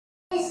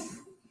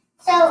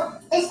So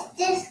is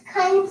this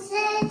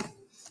consist?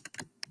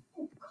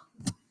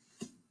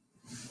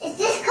 Is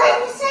this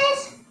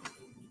consist?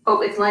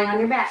 Oh, it's laying on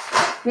your back.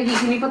 Mickey,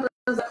 can you put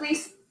those up,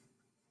 please?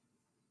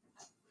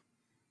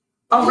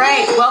 All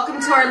right,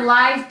 welcome to our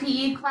live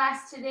PE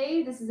class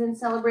today. This is in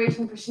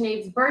celebration for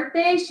Sinead's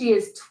birthday. She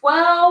is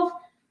 12,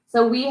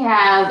 so we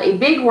have a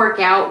big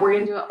workout. We're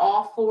going to do it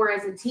all four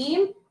as a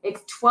team.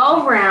 It's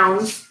 12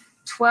 rounds,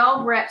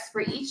 12 reps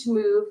for each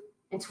move,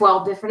 and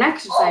 12 different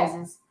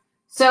exercises.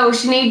 So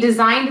Sinead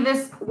designed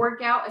this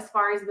workout as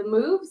far as the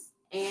moves,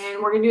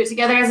 and we're going to do it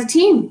together as a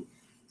team.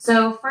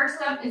 So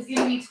first up is going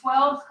to be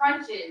 12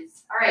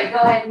 crunches. All right, go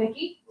ahead,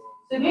 Mickey.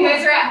 So if you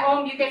guys are at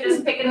home, you can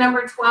just pick a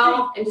number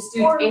 12 and just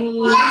do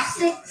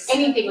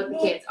anything with the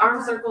kids.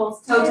 Arm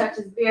circles, toe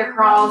touches, bear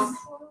crawls.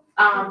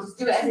 Just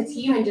do it as a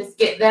team and just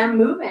get them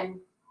moving.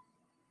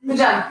 Good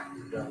job.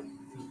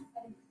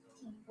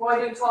 We're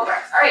doing 12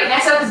 reps. All right,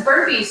 next up is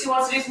burpees. Who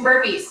wants to do some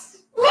burpees?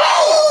 All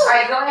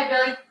right, go ahead,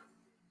 Billy.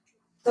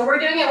 So we're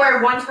doing it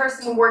where one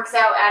person works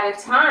out at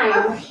a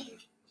time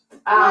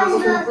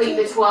to complete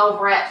the 12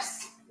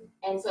 reps.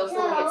 And so if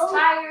someone gets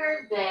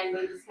tired, then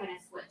they just kind of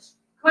switch.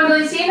 Come on,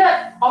 Billy, stand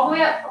up, all the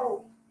way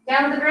up,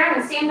 down to the ground,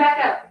 and stand back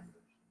up.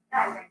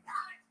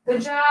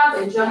 Good job,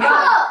 and jump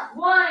up.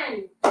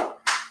 1.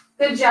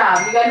 Good job.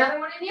 You got another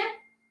one in you?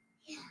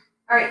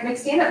 All right,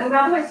 next stand up, move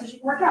out of the way so she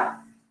can work out.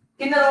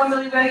 Get another one,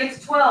 Billy, you gotta get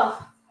to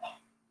 12.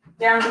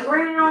 Down to the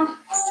ground.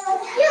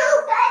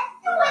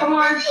 Come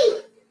on,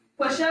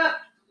 push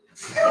up.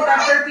 Get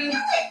that burpee.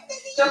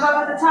 Jump up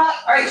at the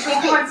top. All right,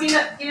 Shane, come on, stand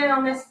up, get in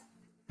on this.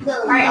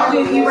 All right, I'll do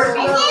a few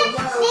burpees.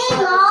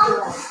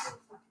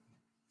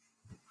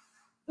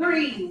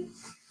 3,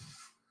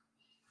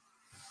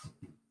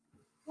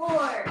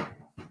 4,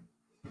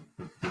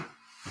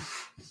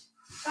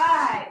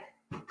 5.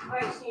 All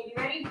right, Sinead, you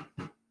ready?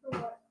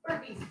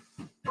 Burpees.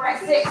 We're at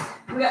 6.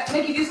 We got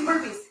Mickey, do some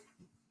burpees.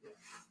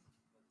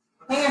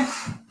 Hang on.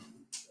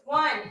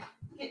 1.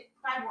 Get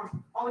 5 more.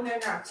 All the way down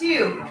the ground. 2.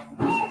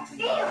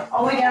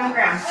 All the way down the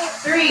ground.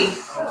 3.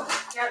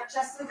 Yep,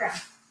 chest to the ground.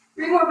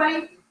 3 more,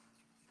 buddy.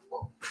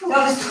 No,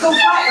 just go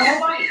flat. Your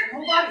whole body. Your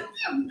whole body.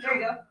 There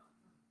you go.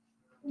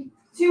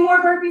 2 more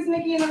burpees,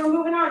 Mickey, and then we're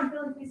moving on.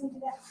 Billy, please don't do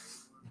that.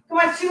 Come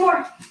on, 2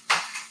 more.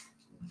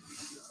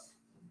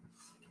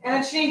 And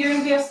then Sinead, you're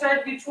going to be able to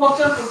start to do 12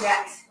 jumping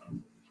jacks.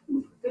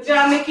 Good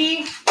job,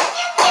 Mickey.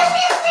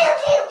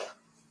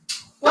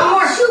 1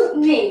 more. Shoot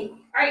me.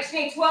 All right,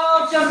 Sinead,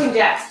 12 jumping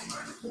jacks.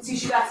 Let's see if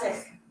she got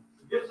 6.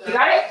 You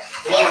got it?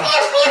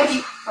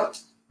 Mickey. Oh.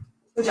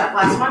 Good job.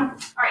 Last one.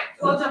 All right,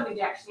 12 jumping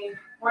jacks, Sinead.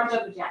 1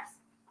 jumping jacks.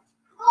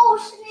 Oh,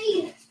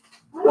 Sinead.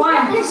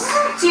 1,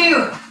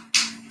 2,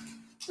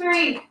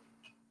 3,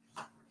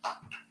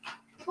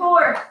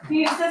 4.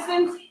 Need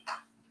assistance?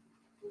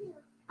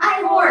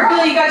 4.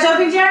 Billy, you got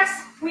jumping jacks?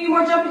 We need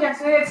more jumping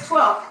jacks. Okay, it's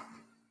 12.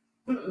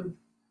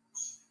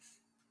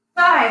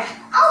 5,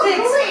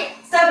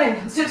 6, 7.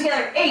 Let's do it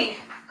together. 8.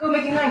 Go,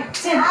 Mickey. 9,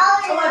 10,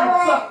 11,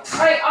 12. All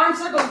right, arm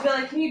circles,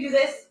 Billy. Can you do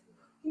this?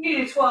 Can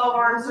you do 12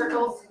 arm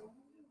circles?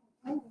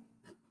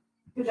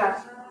 Good job.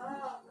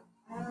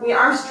 Your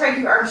arms straight.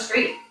 Keep your arms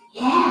straight.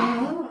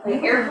 Yeah. Like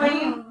an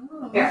airplane.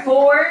 Here.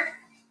 4,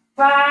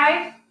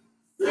 5,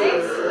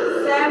 6,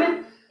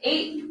 7,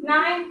 8,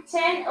 9,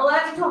 10,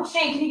 11, 12.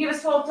 Shane, can you give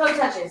us 12 toe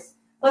touches?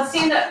 Let's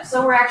stand up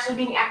so we're actually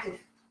being active.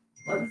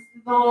 Let's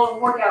do a little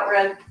workout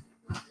run.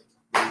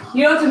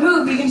 You don't have to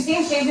move. You can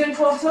stand. Shane's doing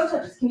 12 toe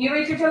touches. Can you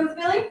reach your toes,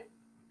 Billy?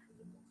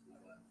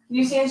 Can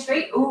you stand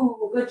straight?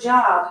 Ooh, good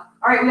job.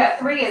 All right, we got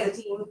 3 as a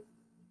team.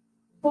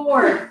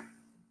 4,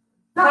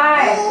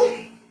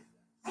 5,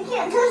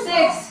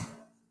 6.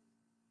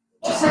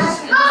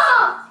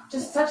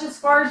 Just touch as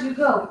far as you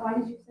go. Why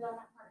did you sit on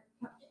that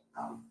part?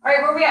 All right,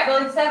 where are we at,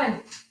 Billy?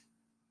 7,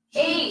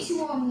 8.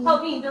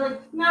 Help me, Billy.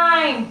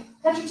 9.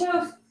 Touch your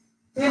toes.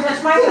 You're going to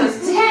touch my toes.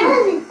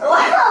 10,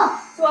 11,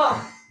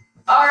 12.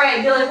 All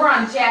right, Billy, we're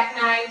on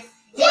jackknives.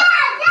 Yeah.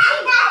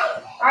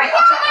 All right,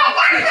 I'll check out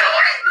 3,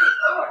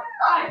 4,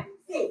 5,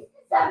 6,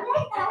 7,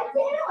 8, 9,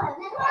 10,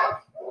 11, 12.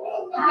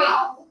 Okay,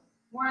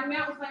 we're on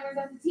mountain climbers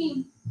as a team.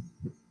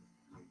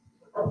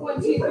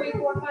 1, 2, 3,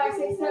 4, 5,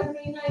 6, 7,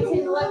 8, 9, 10,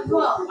 11,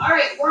 12. All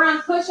right, we're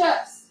on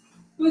push-ups.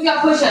 Who's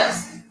got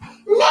push-ups?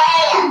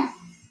 Man.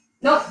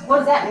 Nope. What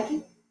is that,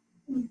 Mickey?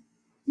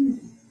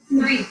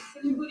 3.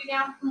 Put your booty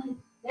down.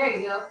 There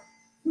you go.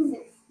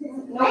 6.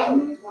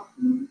 Nope.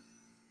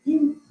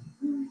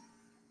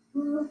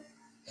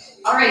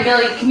 All right,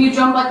 Billy, can you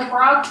jump like a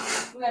frog?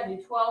 We got to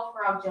do 12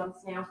 frog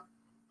jumps now.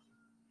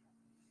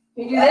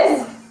 Can you do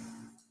this?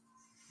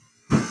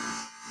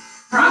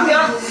 Frog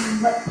jump.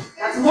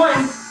 That's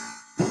 1.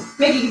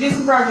 Mickey, you can do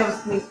some frog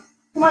jumps with me.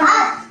 Come on.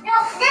 No,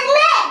 just me.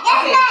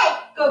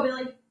 Go,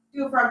 Billy.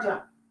 Do a frog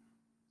jump.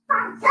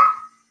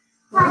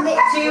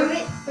 2,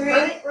 3,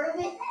 4,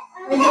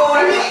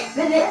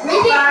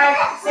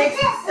 5,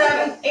 6,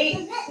 7,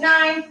 8,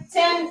 9,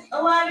 10,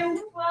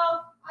 11,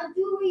 12. I'll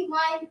do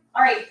mine.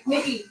 All right,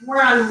 Mickey,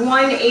 we're on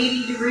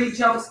 180-degree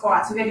jump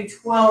squats. We gotta do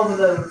 12 of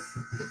those.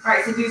 All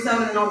right, so do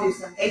some and then I'll do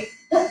some, okay?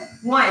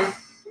 1,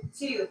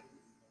 2,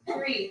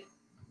 3,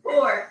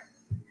 4,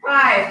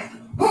 5,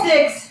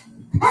 6,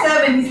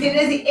 7. He's getting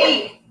dizzy.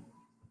 8,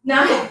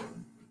 9,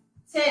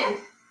 10,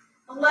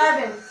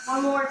 11.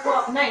 One more.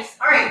 12. Nice.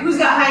 All right. Who's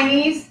got high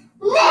knees?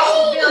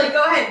 Billy,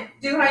 go ahead.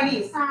 Do high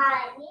knees.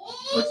 High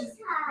knees.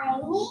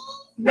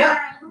 Yep.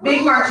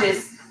 Big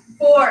marches.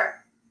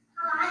 4,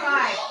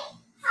 5,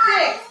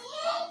 6,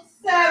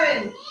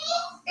 7,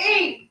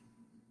 8.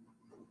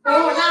 4,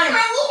 9,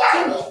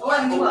 10,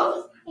 11,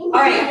 12. All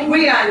right,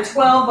 we got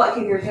 12 butt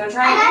kickers. You want to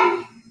try it?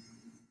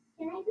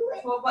 Can I do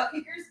it? 12 butt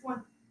kickers.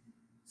 1,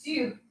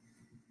 2,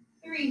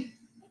 3,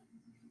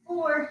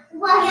 4,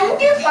 Well, you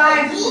do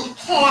 5, 6,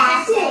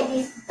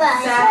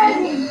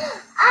 7,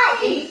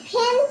 8,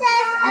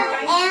 princess of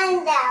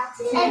Annabelle.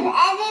 If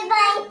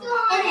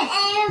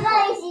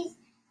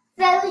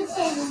everybody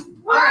frozen.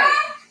 All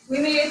right, we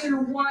made it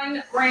through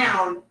one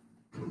round.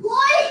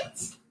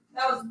 What?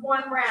 That was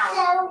one round.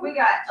 So- We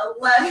got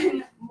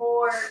 11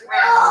 more rounds.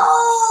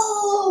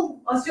 Oh!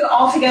 Let's do it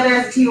all together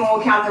as a team and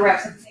we'll count the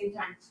reps at the same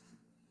time.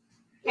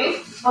 Okay,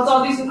 let's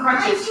all do some I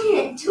crunches.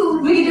 can't do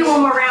We can do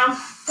one more round.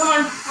 Come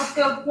on, let's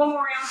go. One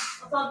more round.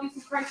 Let's all do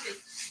some crunches.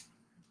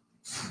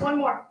 One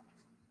more.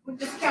 We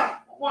just count.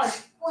 1.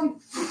 1, 2,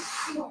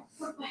 3, 4,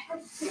 5,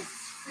 6,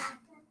 7,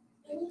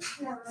 8,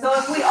 9. So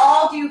if we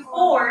all do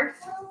 4,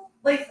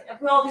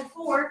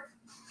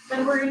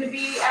 then we're going to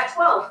be at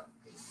 12.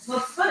 So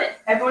let's split it.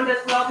 We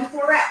all do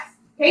 4 reps.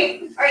 Okay?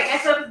 All right,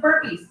 next up is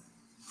burpees.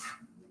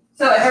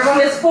 So if everyone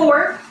does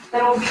 4,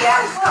 then we'll be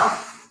at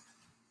 12.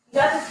 You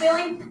got this,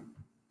 Billy?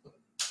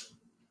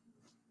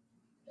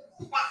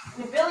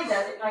 If Billy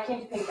does it, no, I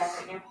can't do piggyback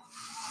right now.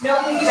 No,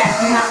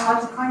 piggyback. You're not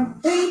allowed to climb.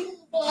 3.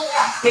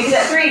 Take it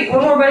at 3.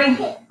 One more, buddy.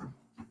 4.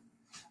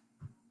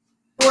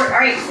 All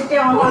right, sit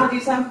down. I'm going to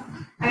do some.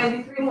 I'm going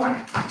to do 3 more.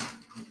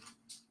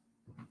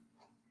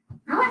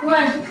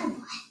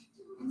 1.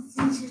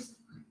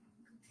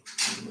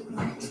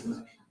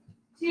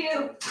 2.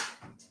 Good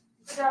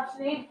job,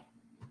 Sinead.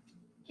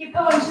 Keep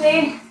going,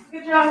 Sinead.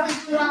 Good job.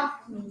 Good job.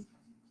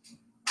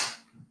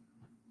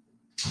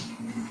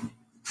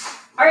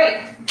 All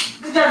right.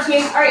 Good job,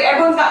 team. All right,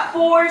 everyone's got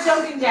 4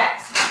 jumping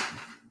jacks.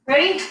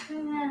 Ready?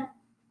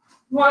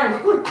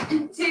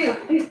 1,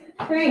 2,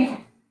 3,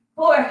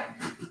 4.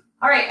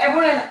 All right,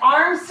 everyone in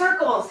arm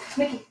circles.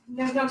 Mickey,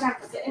 there's no time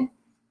for sitting.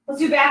 Let's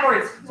do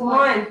backwards.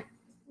 1,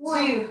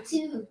 2,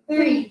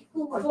 3,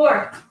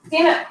 4.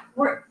 Stand up.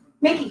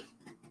 Mickey.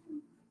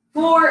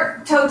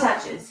 4 toe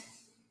touches.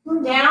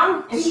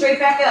 Down and straight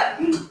back up.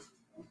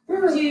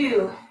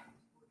 2,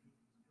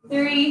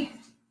 3,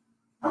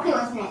 Okay,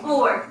 what's next?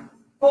 4.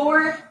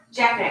 4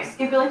 jackknives.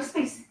 Give Billy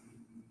space.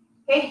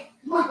 Okay?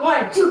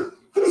 1, 2,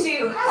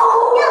 2.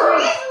 Oh!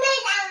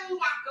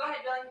 Go ahead,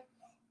 Billy.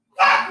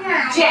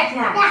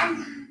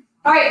 Jackknife.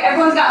 All right,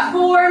 everyone's got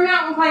 4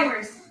 mountain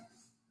climbers.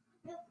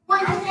 1,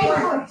 2, 3,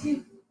 4. 2,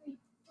 3,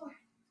 4. All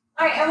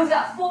right, everyone's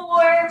got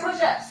 4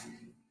 push-ups.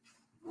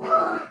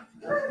 1,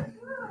 2,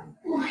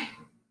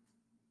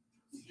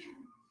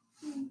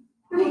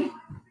 3,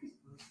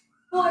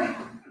 4.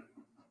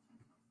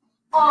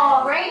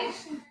 All right,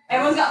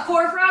 everyone's got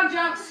 4 frog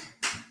jumps.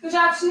 Good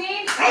job,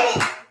 Sinead.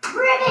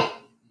 Ribbit.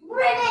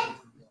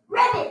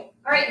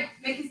 All right,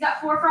 Mickey's got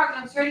 4 frog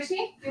jumps. Ready,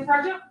 Sinead? Do a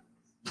frog jump.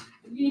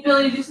 You need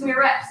Billy to do some of your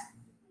reps.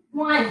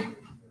 1,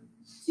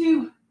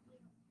 2,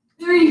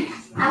 3.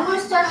 I'm gonna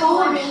start the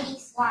 180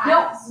 squat.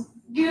 Nope.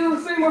 Do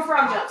 3 more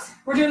frog jumps.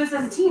 We're doing this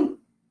as a team.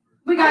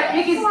 We got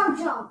Mickey's.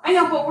 Jump. I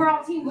know, but we're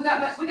all a team. We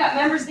got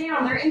members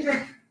down. They're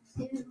injured.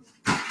 2,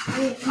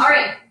 3. All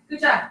right.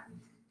 Good job.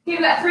 Okay, we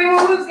got 3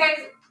 more moves, guys.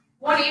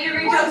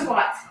 180-degree jump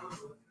squats.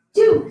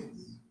 2,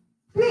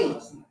 3,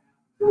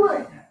 4.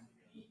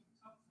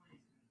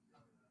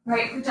 All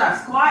right. Good job.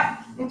 Squat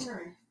and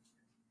turn.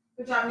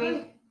 Good job,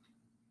 me.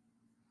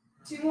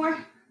 2 more.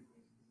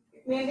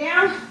 Man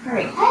down. All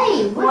right.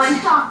 Hey, 1,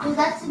 what's doctor?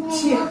 That's the 2,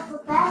 name of the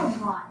battle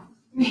bot.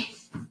 3,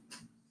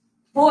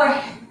 4. All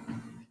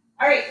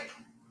right.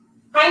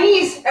 High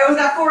knees. Everyone's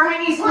got 4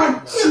 high knees.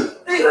 1, 2,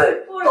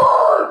 3,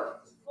 4.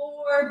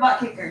 4 butt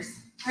kickers.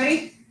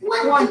 Ready?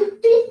 1,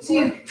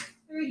 2,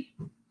 3,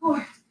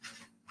 4.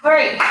 All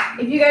right.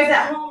 If you guys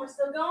at home are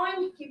still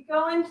going, keep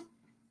going.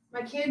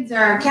 My kids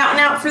are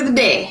counting out for the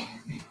day.